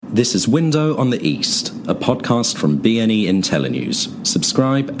This is Window on the East, a podcast from BNE IntelliNews.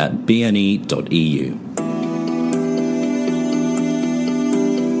 Subscribe at bne.eu.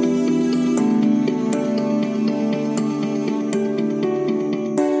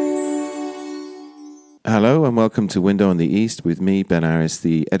 Hello and welcome to Window on the East with me, Ben Aris,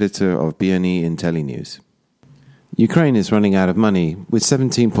 the editor of BNE IntelliNews. Ukraine is running out of money. With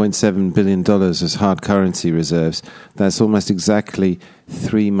 $17.7 billion as hard currency reserves, that's almost exactly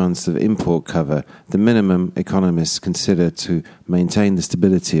 3 months of import cover, the minimum economists consider to maintain the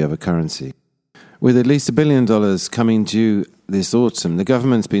stability of a currency. With at least $1 billion coming due this autumn, the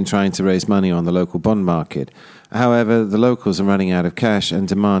government's been trying to raise money on the local bond market. However, the locals are running out of cash and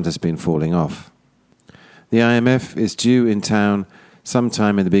demand has been falling off. The IMF is due in town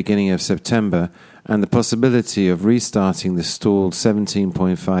sometime in the beginning of September, and the possibility of restarting the stalled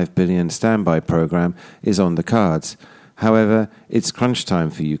 $17.5 billion standby program is on the cards. However, it's crunch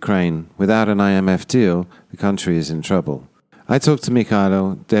time for Ukraine. Without an IMF deal, the country is in trouble. I talked to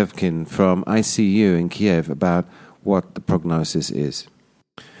Mykhaylo Demkiv from ICU in Kyiv about what the prognosis is.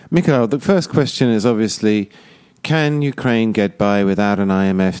 Mykhaylo, the first question is obviously, can Ukraine get by without an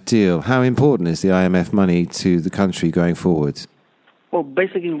IMF deal? How important is the IMF money to the country going forward? Well,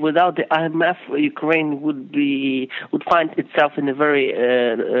 basically, without the IMF, Ukraine would find itself in a very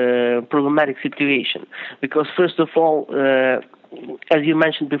problematic situation. Because first of all, as you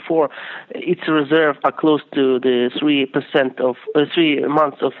mentioned before, its reserves are close to the 3% of 3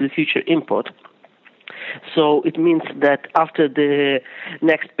 months of the future import. So it means that after the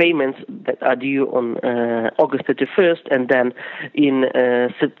next payments that are due on August 31st, and then in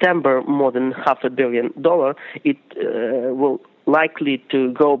September more than $500 million, it will likely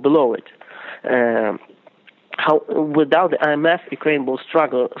to go below it. Without the IMF, Ukraine will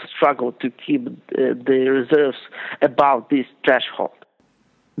struggle to keep the reserves above this threshold.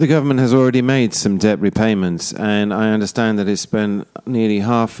 The government has already made some debt repayments, and I understand that it spent nearly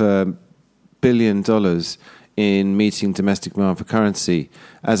 $500 million in meeting domestic demand for currency.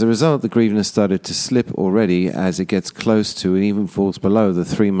 As a result, the hryvnia has started to slip already as it gets close to and even falls below the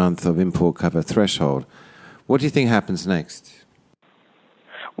 3 month of import cover threshold. What do you think happens next?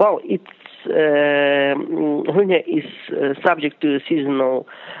 Well, hryvnia is subject to seasonal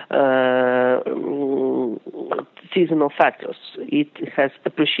factors. It has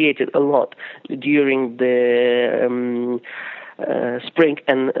appreciated a lot during the spring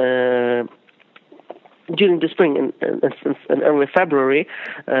and early February,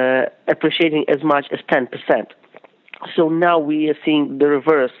 appreciating as much as 10%. So now we are seeing the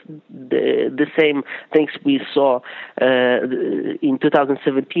reverse, the same things we saw in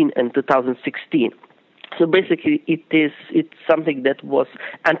 2017 and 2016. So basically, it's something that was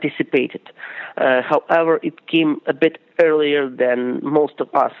anticipated. However, it came a bit earlier than most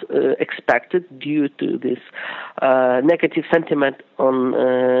of us expected due to this negative sentiment on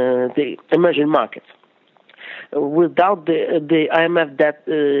the emerging markets. Without the IMF debt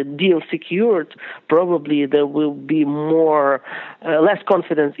deal secured, probably there will be less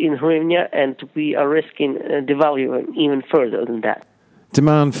confidence in hryvnia, and we are risking devaluing even further than that.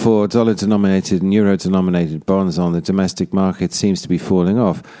 Demand for dollar-denominated and euro-denominated bonds on the domestic market seems to be falling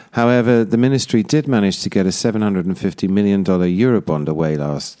off. However, the ministry did manage to get a $750 million Eurobond away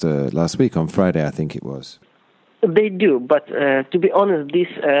last week, on Friday, I think it was. They do, but to be honest, this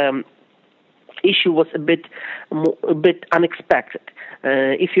issue was a bit unexpected.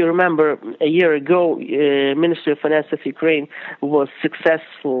 If you remember, a year ago, Ministry of Finance of Ukraine was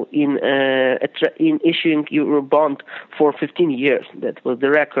successful in issuing Eurobond for 15 years. That was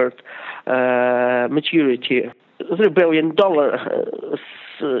the record maturity. $3 billion.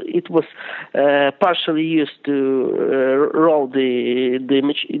 It was partially used to roll the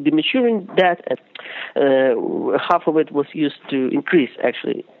maturing debt, and half of it was used to increase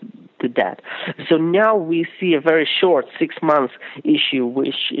actually the debt. So now we see a very short 6 months issue,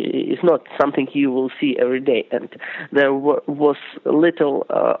 which is not something you will see every day, and there was little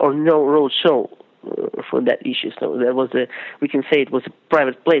or no road show for that issue. So there was we can say it was a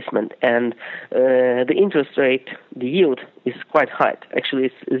private placement, and the interest rate, the yield, is quite high. Actually,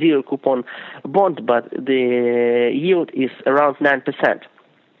 it's a zero coupon bond, but the yield is around 9%.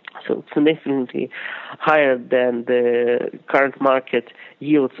 So significantly higher than the current market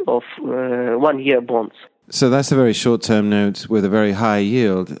yields of 1-year bonds. So that's a very short-term note with a very high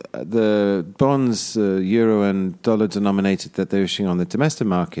yield. The bonds, euro and dollar denominated that they're issuing on the domestic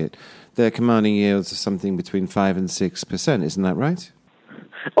market, they're commanding yields of something between 5% and 6%. Isn't that right?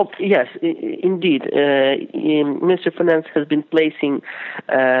 Oh, yes, indeed. Ministry of Finance has been placing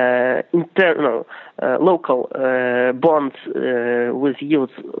internal, local bonds with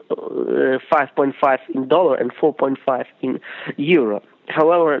yields 5.5 in dollar and 4.5 in euro.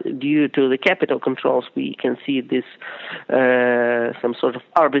 However, due to the capital controls, we can see this some sort of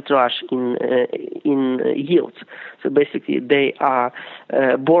arbitrage in yields. So basically, they are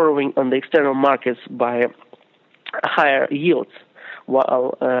borrowing on the external markets by higher yields,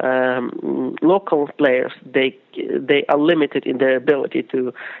 while local players they are limited in their ability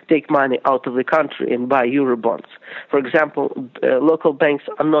to take money out of the country and buy Eurobonds. For example, local banks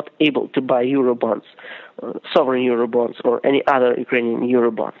are not able to buy Eurobonds, sovereign Eurobonds, or any other Ukrainian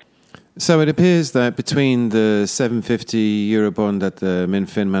Eurobonds. So it appears that between the 750 Eurobond that the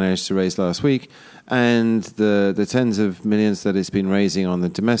Minfin managed to raise last week and the tens of millions that it's been raising on the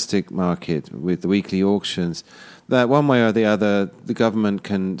domestic market with the weekly auctions, that one way or the other, the government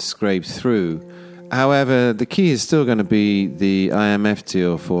can scrape through. However, the key is still going to be the IMF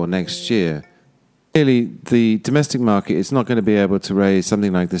deal for next year. Clearly, the domestic market is not going to be able to raise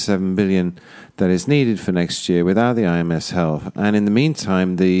something like the $7 billion that is needed for next year without the IMF's help. And in the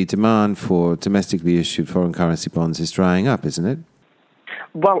meantime, the demand for domestically issued foreign currency bonds is drying up, isn't it?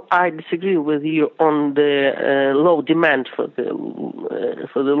 Well, I disagree with you on the low demand for the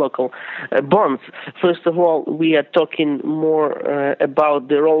local bonds. First of all, we are talking more about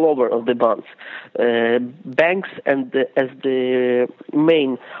the rollover of the bonds. Banks as the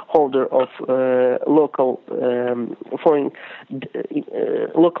main holder of local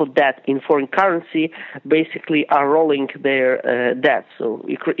debt in foreign currency, basically are rolling their debt. So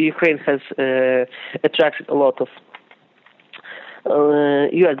Ukraine has attracted a lot of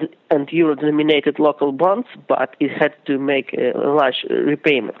US and euro-denominated local bonds, but it had to make large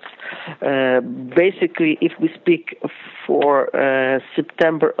repayments. Basically, if we speak for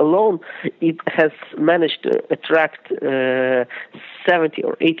September alone, it has managed to attract $70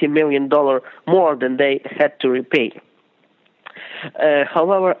 or $80 million more than they had to repay.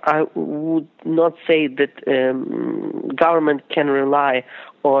 However, I would not say that government can rely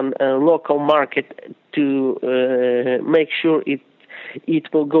on a local market to make sure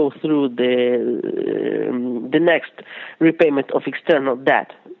it will go through the next repayment of external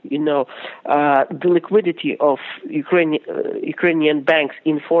debt. You know, the liquidity of Ukrainian banks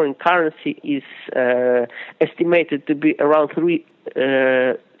in foreign currency is estimated to be around $3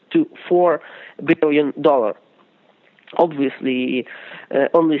 to $4 billion. Obviously,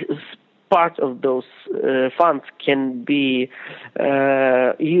 only part of those funds can be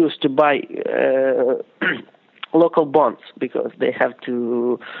used to buy local bonds, because they have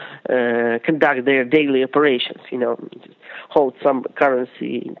to conduct their daily operations, hold some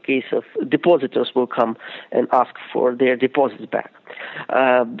currency in case of depositors will come and ask for their deposits back.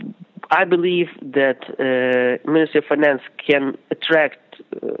 I believe that Ministry of Finance can attract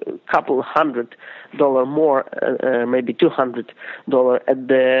a couple $100 more, maybe $200 at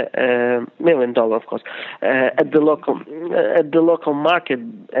the $1 million, of course, at the local market,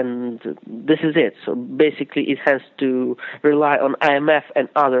 and this is it. So basically, it has to rely on IMF and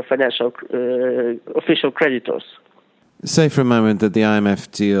other financial official creditors. Say for a moment that the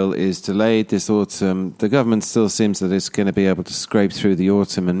IMF deal is delayed this autumn. The government still seems that it's going to be able to scrape through the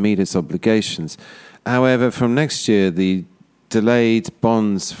autumn and meet its obligations. However, from next year, the delayed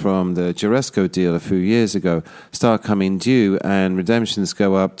bonds from the Juresco deal a few years ago start coming due, and redemptions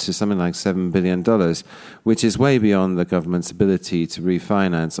go up to something like $7 billion, which is way beyond the government's ability to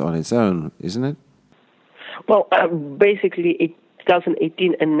refinance on its own, isn't it? Well, basically,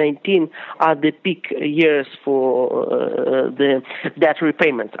 2018 and 19 are the peak years for the debt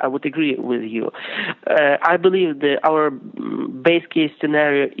repayments. I would agree with you. I believe that our base case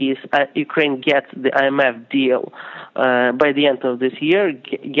scenario is Ukraine gets the IMF deal by the end of this year,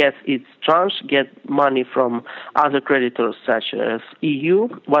 gets its tranche, get money from other creditors such as EU,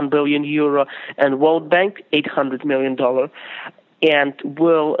 €1 billion, and World Bank, $800 million. And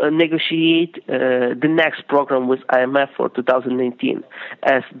will negotiate the next program with IMF for 2019,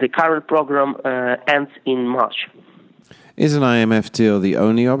 as the current program ends in March. Is an IMF deal the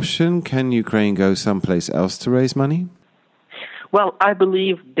only option? Can Ukraine go someplace else to raise money? Well, I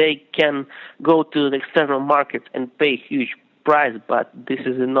believe they can go to the external market and pay huge price, but this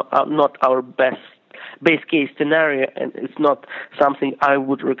is not our base case scenario, and it's not something I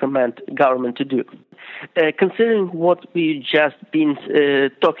would recommend government to do. Considering what we've just been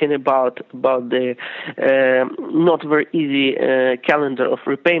talking about the not very easy calendar of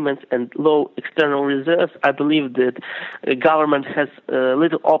repayments and low external reserves, I believe that government has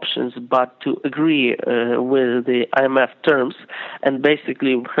little options but to agree with the IMF terms. And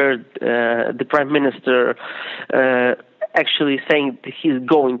basically, we heard the Prime Minister actually saying that he's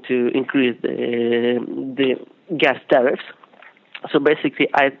going to increase the gas tariffs. So basically,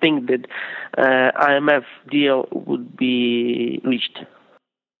 I think that IMF deal would be reached.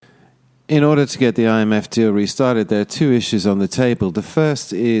 In order to get the IMF deal restarted, there are two issues on the table. The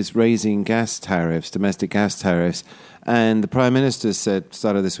first is raising gas tariffs, domestic gas tariffs, and the Prime Minister said,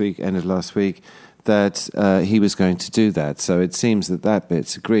 start of this week, end of last week, that he was going to do that. So it seems that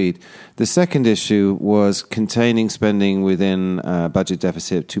bit's agreed. The second issue was containing spending within a budget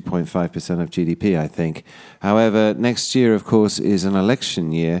deficit of 2.5% of GDP, I think. However, next year, of course, is an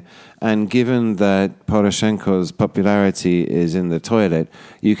election year, and given that Poroshenko's popularity is in the toilet,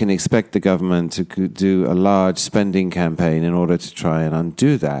 you can expect the government to do a large spending campaign in order to try and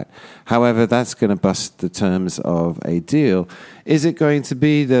undo that. However, that's going to bust the terms of a deal. Is it going to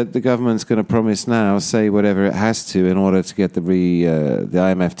be that the government's going to promise now, say whatever it has to in order to get the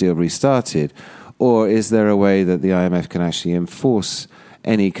IMF deal restarted? Or is there a way that the IMF can actually enforce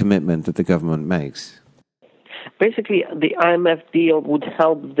any commitment that the government makes? Basically, the IMF deal would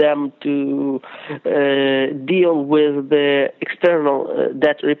help them to deal with the external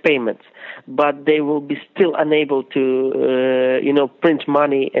debt repayments, but they will be still unable to, print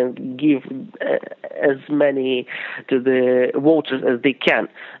money and give as many to the voters as they can.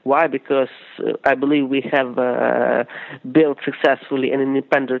 Why? Because I believe we have built successfully an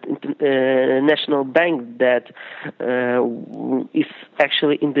independent national bank that is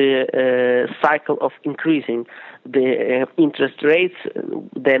actually in the cycle of increasing. The interest rates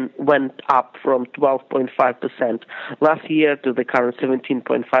then went up from 12.5% last year to the current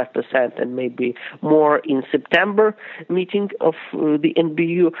 17.5%, and maybe more in September meeting of the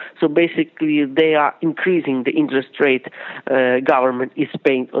NBU. So basically, they are increasing the interest rate government is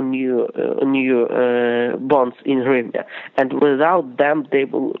paying on new bonds in hryvnia, and without them, they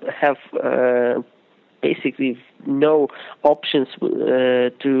will have basically no options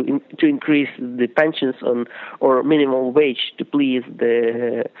to increase the pensions or minimum wage to please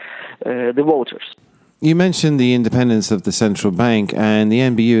the voters. You mentioned the independence of the central bank, and the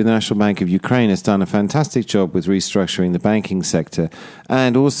NBU, the National Bank of Ukraine, has done a fantastic job with restructuring the banking sector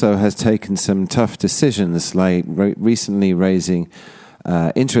and also has taken some tough decisions, like recently raising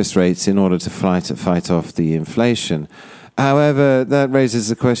interest rates in order to fight off the inflation. However, that raises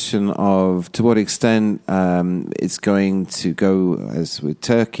the question of to what extent it's going to go as with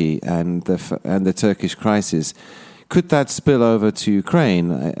Turkey and the Turkish crisis. Could that spill over to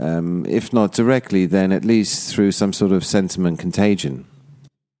Ukraine? If not directly, then at least through some sort of sentiment contagion?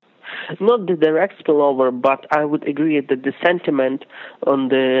 Not the direct spillover, but I would agree that the sentiment on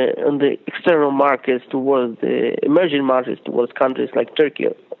the external markets towards the emerging markets, towards countries like Turkey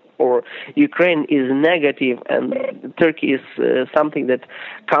or Ukraine, is negative, and Turkey is something that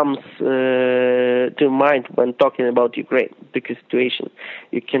comes to mind when talking about Ukraine, because situation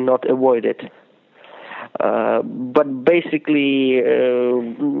you cannot avoid it. But basically,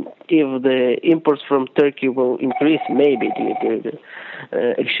 if the imports from Turkey will increase, maybe the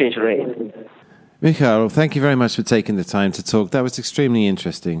exchange rate. Mykhaylo, thank you very much for taking the time to talk. That was extremely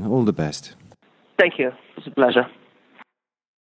interesting. All the best. Thank you. It's a pleasure.